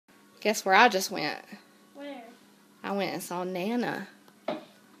Guess where I just went? Where? I went and saw Nana. And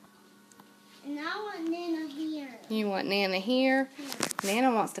I want Nana here. You want Nana here? Yeah.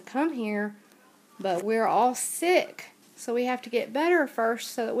 Nana wants to come here, but we're all sick. So we have to get better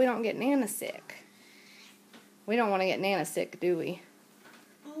first so that we don't get Nana sick. We don't want to get Nana sick, do we?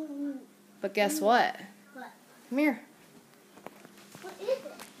 But guess what? What? Come here. What is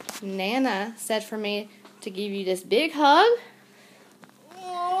it? Nana said for me to give you this big hug.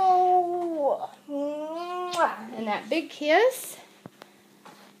 And that big kiss.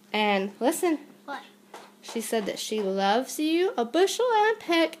 And listen. What? She said that she loves you, a bushel and a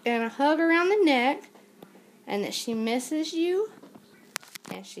peck and a hug around the neck. And that she misses you.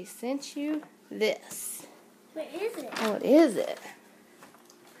 And she sent you this. What is it? What is it?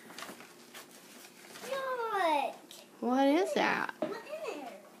 What? What is that? What is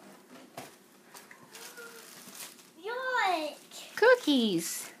it? What?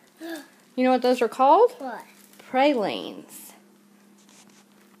 Cookies. You know what those are called? What? Pralines.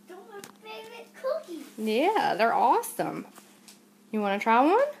 Those are my favorite cookies. Yeah, they're awesome. You want to try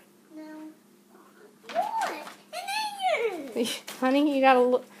one? No. What? And then Honey, you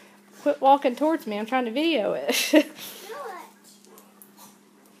gotta quit walking towards me. I'm trying to video it. what?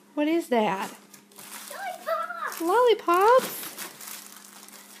 What is that? Lollipop. Lollipops.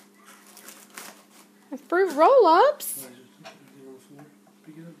 And fruit roll-ups.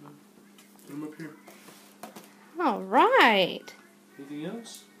 Pick it up, bud. Put them up here. All right. Anything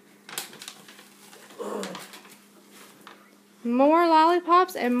else? More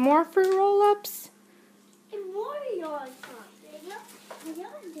lollipops and more fruit roll-ups. And more lollipops.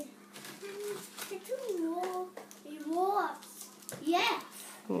 Roll-ups. Yes.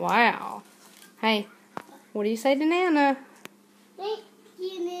 Wow. Hey, what do you say to Nana? Thank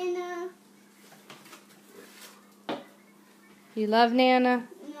you, Nana. You love Nana?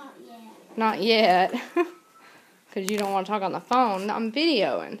 Not yet. Not yet. Because you don't want to talk on the phone. I'm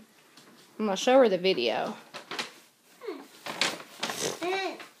videoing. I'm going to show her the video.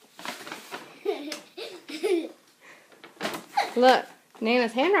 Look,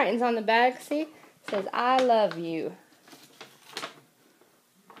 Nana's handwriting's on the bag, see? It says, I love you.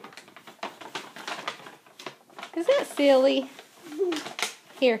 Is that silly?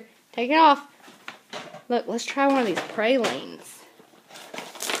 Here, take it off. Look, let's try one of these pralines.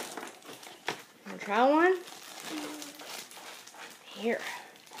 Want to try one? Here.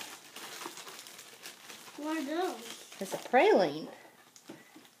 What are those? It's a praline.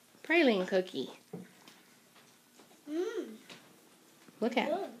 Praline cookie. Mmm. Look at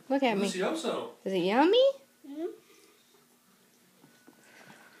me. Delicioso. Is it yummy? Mm.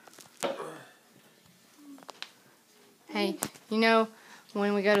 Hey, you know,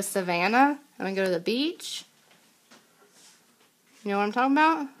 when we go to Savannah and we go to the beach, you know what I'm talking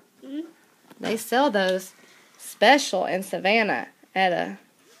about? Mm. They sell those special in Savannah at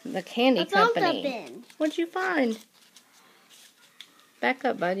the candy company. What'd you find? Back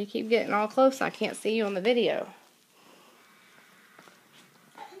up, bud. You keep getting all close. I can't see you on the video.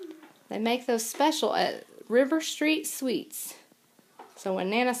 They make those special at River Street Sweets. So when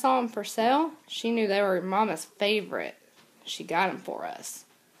Nana saw them for sale, she knew they were Mama's favorite. She got them for us.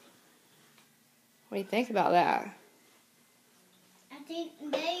 What do you think about that? I think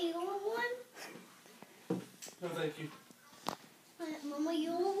they want one. No, thank you. Mama,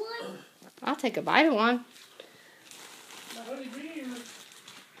 you want one? I'll take a bite of one. Honey beer.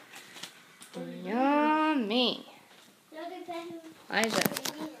 Yummy. Elijah,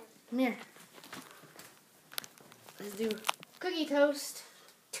 Yeah. come here. Let's do cookie toast.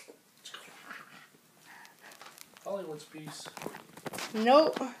 Holly wants a piece.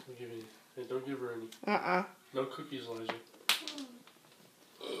 Nope. Don't give any. Hey, don't give her any. No cookies, Elijah.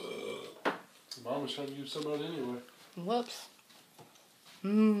 Mom was trying to give some out anyway. Whoops.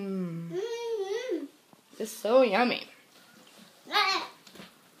 Mmm. Mm-hmm. It's so yummy.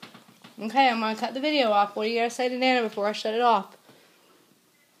 Okay, I'm going to cut the video off. What do you got to say to Nana before I shut it off?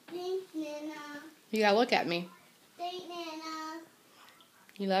 Thanks, Nana. You got to look at me. Thanks, Nana.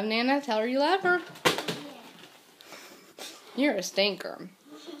 You love Nana? Tell her you love her. Yeah. You're a stinker.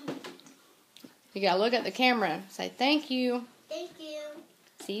 You got to look at the camera. Say thank you. Thank you.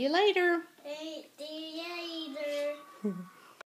 See you later. See you later.